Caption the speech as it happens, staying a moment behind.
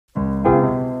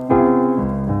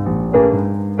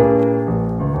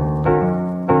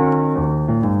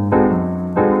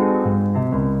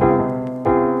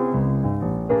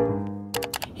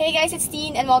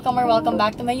welcome or welcome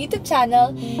back to my YouTube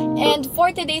channel. And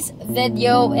for today's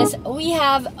video is we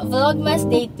have Vlogmas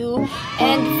Day 2.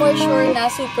 And for sure na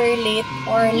super late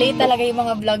or late talaga yung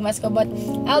mga Vlogmas ko. But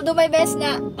I'll do my best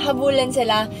na habulin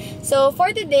sila. So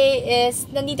for today is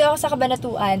nandito ako sa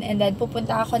Kabanatuan and then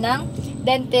pupunta ako ng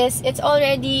dentist. It's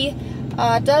already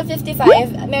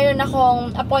 12:55. Meron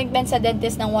akong appointment sa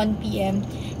dentist ng 1 PM.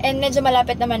 And medyo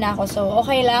malapit naman ako. So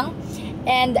okay lang.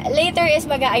 And later is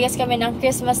mag-aayos kami ng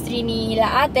Christmas tree ni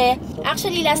nila ate.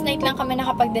 Actually, last night lang kami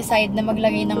nakapag-decide na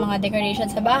maglagay ng mga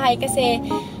decorations sa bahay kasi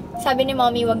sabi ni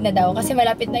mommy wag na daw kasi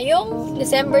malapit na yung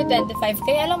December 25.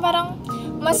 Kaya lang parang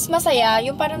mas masaya,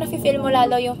 yung parang nafe-feel mo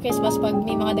lalo yung Christmas pag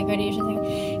may mga decorations.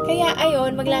 Kaya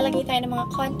ayun, maglalagay tayo ng mga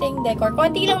konting decor.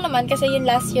 Konti lang naman kasi yung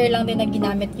last year lang din na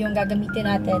ginamit yung gagamitin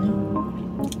natin.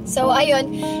 So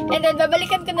ayun, and then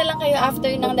babalikan ko na lang kayo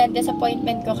after ng dentist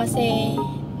appointment ko kasi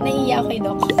nahihiya ako kay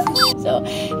Doc. So,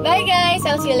 bye guys!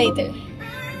 I'll see you later.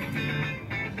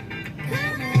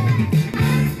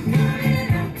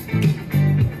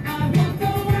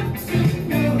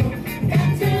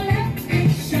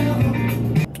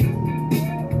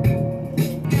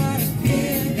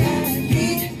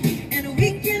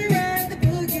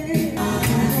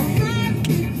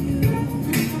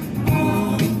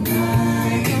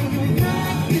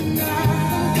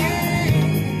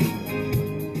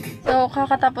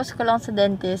 Kakatapos ko lang sa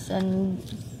dentist and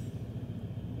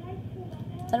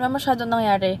ano masyadong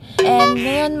nangyari. And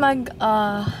ngayon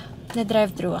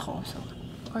na-drive-thru ako. So,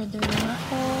 order lang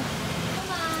ako.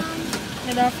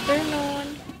 Good afternoon.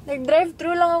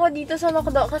 Nag-drive-thru lang ako dito sa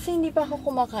McDo kasi hindi pa ako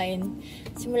kumakain.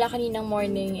 Simula kaninang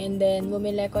morning and then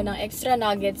bumili ko ng extra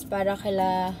nuggets para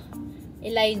kila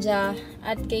Elijah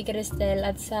at kay Cristel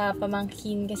at sa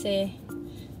pamangkin kasi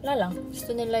wala lang.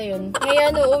 Gusto nila yun.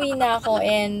 Ngayon, uuwi na ako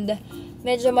and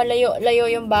medyo malayo-layo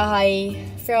yung bahay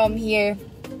from here.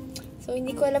 So,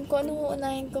 hindi ko alam kung anong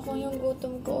uunahin ko, kung yung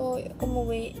gutom ko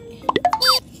umuwi.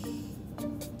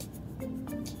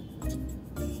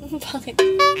 Bakit?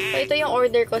 So, ito yung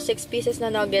order ko. 6 pieces na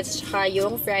nuggets, tsaka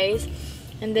yung fries.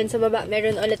 And then, sa baba,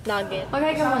 meron ulit nugget.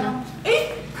 Okay ka muna.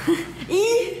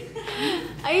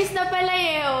 Ayos na pala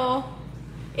eh, oh.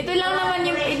 Ito lang naman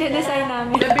yung i-design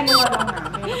namin. Binuha lang namin.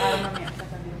 Para mamaya sa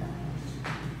kabila.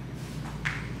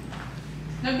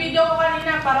 Nag-video ko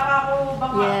kanina para ako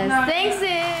baka yes. na... Thanks,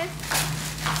 sis!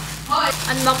 Hoy!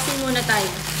 Unboxing muna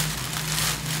tayo.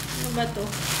 Ano ba to?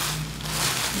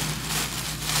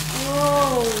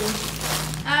 Oh!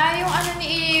 Yung ano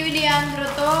ni Leandro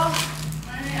to.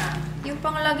 Ano yan? Yung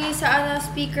panglagay sa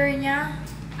speaker niya.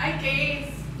 Ay,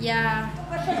 case! Yeah.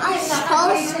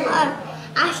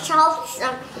 I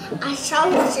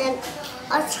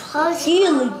saw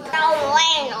healing. Don't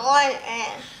land on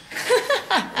it.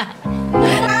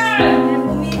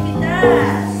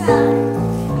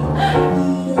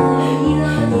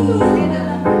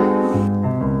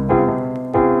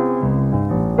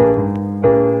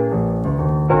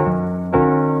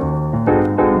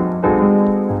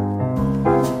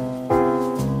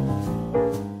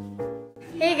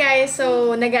 Hey guys,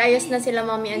 so nag-aayos na sila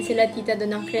mommy and sila tita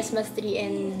doon ng Christmas tree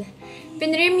and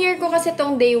pinremiere ko kasi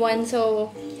tong day 1 so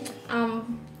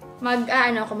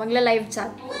magla-live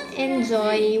chat.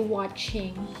 Enjoy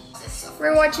watching.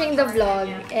 We're watching the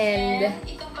vlog and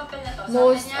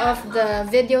most of the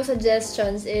video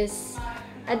suggestions is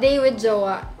a day with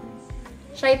jowa.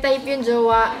 Shy type yung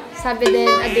jowa. Sabi din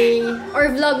a day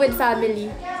or vlog with family.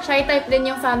 Shy type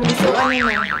din yung family. So ano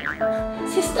na?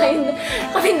 Sis tayo na.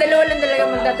 Kami dalawa lang talaga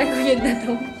magtataguyod na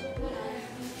to.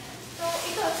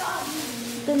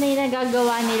 Ito na yung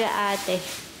nagagawa nila ate.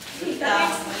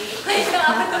 Ay,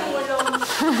 ako tumulong.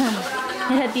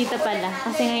 Nila tita pala.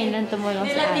 Kasi ngayon lang tumulong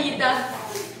sa ate. Nila tita.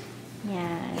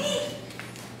 Yan.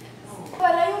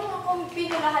 Wala yung kung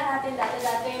pinulahan natin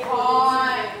dati. Oh!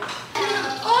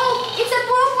 It's a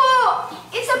popo!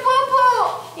 It's a popo!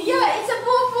 Yeah, it's a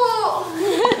popo!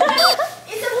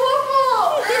 It's a popo!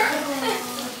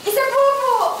 It's a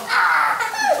popo!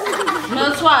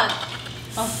 Smells what?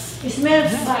 Oh. It smells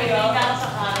tayo.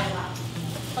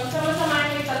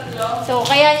 Pagsama-samahin yung tatlo. So,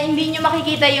 kaya hindi nyo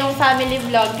makikita yung family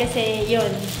vlog kasi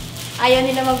yun. Ayaw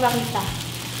nila magpakita.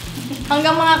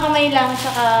 Hanggang mga kamay lang,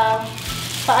 saka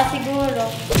paa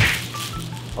siguro.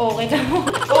 Oh, kita mo.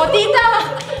 Oh,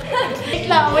 tita!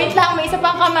 Wait lang. May isa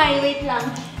pang kamay. Wait lang.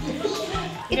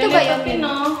 Ito ba yun?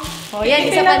 Oh, yan.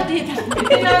 Isa pang tita.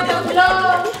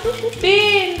 Tinatatlong!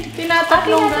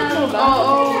 Tinatatlong ba?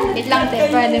 Oo. Wait lang, te.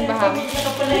 Pwede ba?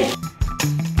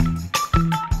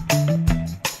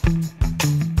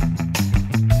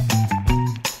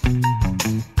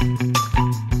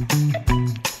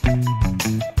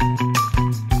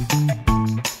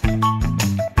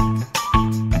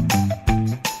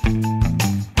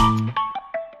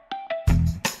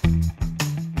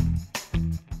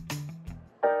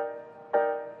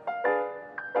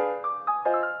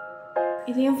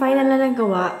 yung final na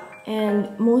nagawa.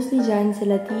 And mostly dyan,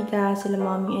 sila tita, sila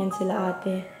mommy, and sila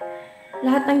ate.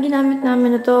 Lahat ng ginamit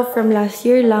namin na to from last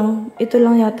year lang. Ito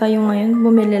lang yata yung ngayon,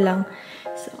 bumili lang.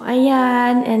 So,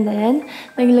 ayan. And then,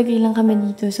 naglagay lang kami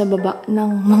dito sa baba ng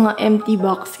mga empty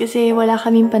box. Kasi wala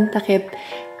kaming pantakip.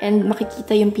 And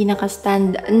makikita yung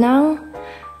pinaka-stand ng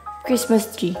Christmas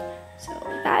tree. So,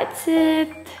 that's it.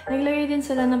 Naglagay din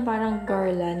sila ng parang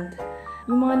garland.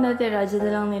 Yung mga natira, dyan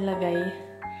na lang nilagay.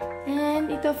 And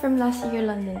ito from last year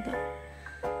lang din to.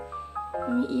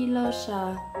 Umiilaw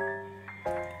siya.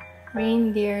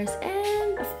 Reindeers.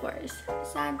 And, of course,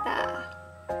 Santa.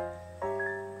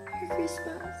 Merry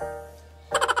Christmas.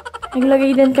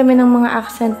 Naglagay din kami ng mga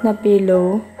accent na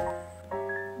pillow.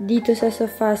 Dito sa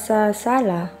sofa sa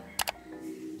sala.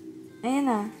 Ayan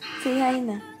na. Say hi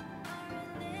na.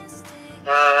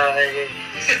 Hi!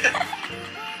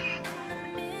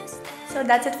 So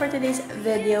that's it for today's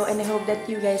video, and I hope that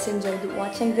you guys enjoyed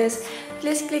watching this.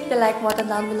 Please click the like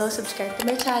button down below, subscribe to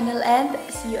my channel, and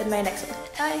see you in my next one.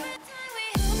 Bye!